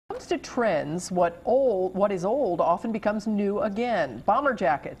comes to trends, what is old often becomes new again. Bomber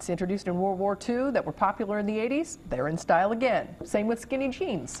jackets, introduced in World War II that were popular in the 80s, they're in style again. Same with skinny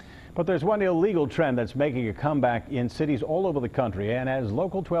jeans. But there's one illegal trend that's making a comeback in cities all over the country, and as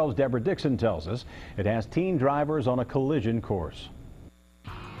Local 12's Deborah Dixon tells us, it has teen drivers on a collision course.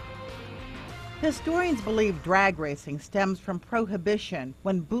 Historians believe drag racing stems from prohibition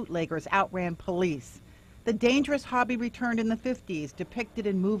when bootleggers outran police. The dangerous hobby returned in the 50s, depicted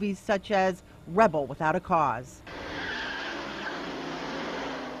in movies such as Rebel Without a Cause.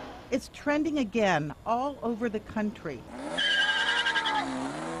 It's trending again all over the country.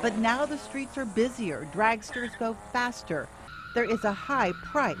 But now the streets are busier, dragsters go faster. There is a high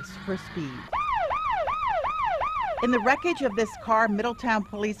price for speed. In the wreckage of this car, Middletown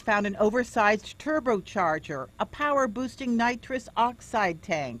police found an oversized turbocharger, a power-boosting nitrous oxide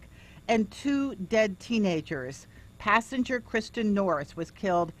tank, and 2 dead teenagers. Passenger Kristen Norris was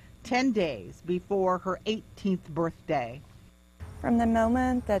killed 10 days before her 18th birthday. From the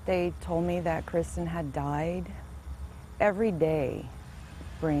moment that they told me that Kristen had died, every day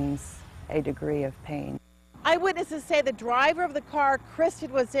brings a degree of pain. Eyewitnesses say the driver of the car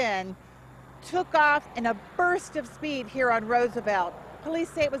Kristen was in took off in a burst of speed here on Roosevelt. Police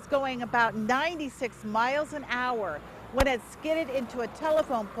say it was going about 96 miles an hour when it skidded into a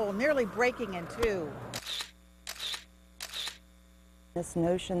telephone pole, nearly breaking in two. This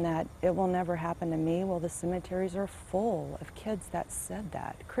notion that it will never happen to me, well, the cemeteries are full of kids that said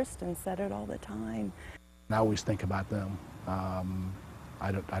that. Kristen said it all the time. I always think about them.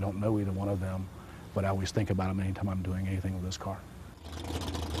 I don't know either one of them, but I always think about them anytime I'm doing anything with this car.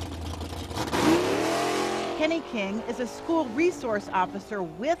 Kenny King is a school resource officer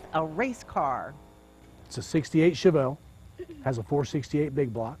with a race car. It's a 68 Chevelle, has a 468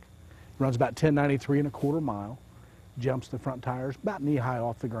 big block, runs about 1093 1/4 mile, jumps the front tires about knee high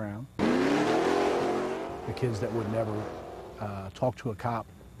off the ground. The kids that would never talk to a cop,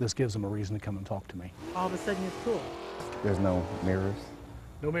 this gives them a reason to come and talk to me. All of a sudden it's cool. There's no mirrors.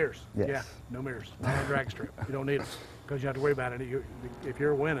 No mirrors. Yes. Yeah, no mirrors. Not on a drag strip. You don't need them because you don't have to worry about it. If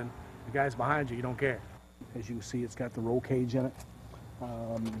you're winning, the guys behind you, you don't care. As you can see, it's got the roll cage in it.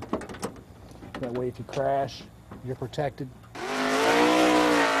 That way if you crash, you're protected.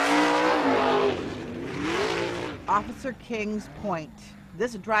 Officer King's point.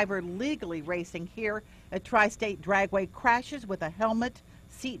 This driver legally racing here at Tri-State Dragway crashes with a helmet,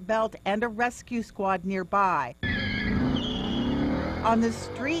 seat belt, and a rescue squad nearby. On the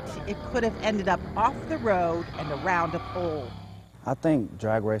street, it could have ended up off the road and around a pole. I think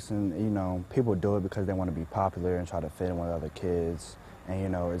drag racing, you know, people do it because they want to be popular and try to fit in with other kids. And, you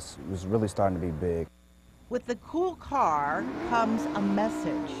know, it's really starting to be big. With the cool car comes a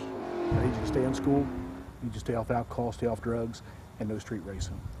message. I need you to stay in school. You need to stay off alcohol, stay off drugs, and no street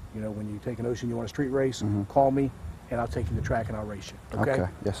racing. You know, when you take an Ocean, you want a street race, call me, and I'll take you to the track and I'll race you. Okay?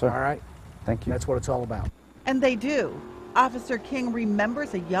 Yes, sir. All right? Thank you. That's what it's all about. And they do. Officer King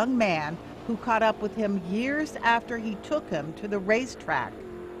remembers a young man who caught up with him years after he took him to the racetrack.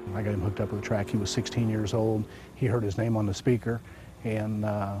 I got him hooked up with the track. He was 16 years old. He heard his name on the speaker, and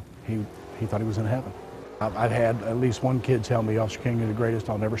he thought he was in heaven. I've had at least one kid tell me, Officer King, you're the greatest.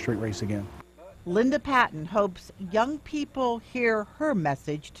 I'll never street race again. Linda Patton hopes young people hear her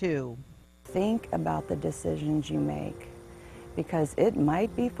message too. Think about the decisions you make, because it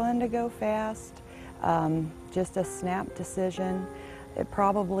might be fun to go fast, just a snap decision. It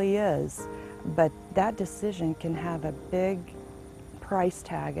probably is, but that decision can have a big price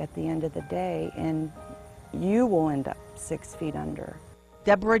tag at the end of the day, and you will end up 6 feet under.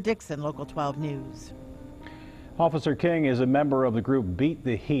 Deborah Dixon, Local 12 News. Officer King is a member of the group Beat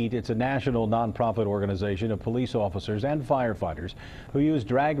the Heat. It's a national nonprofit organization of police officers and firefighters who use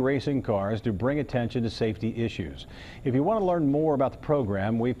drag racing cars to bring attention to safety issues. If you want to learn more about the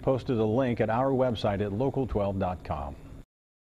program, we've posted a link at our website at local12.com.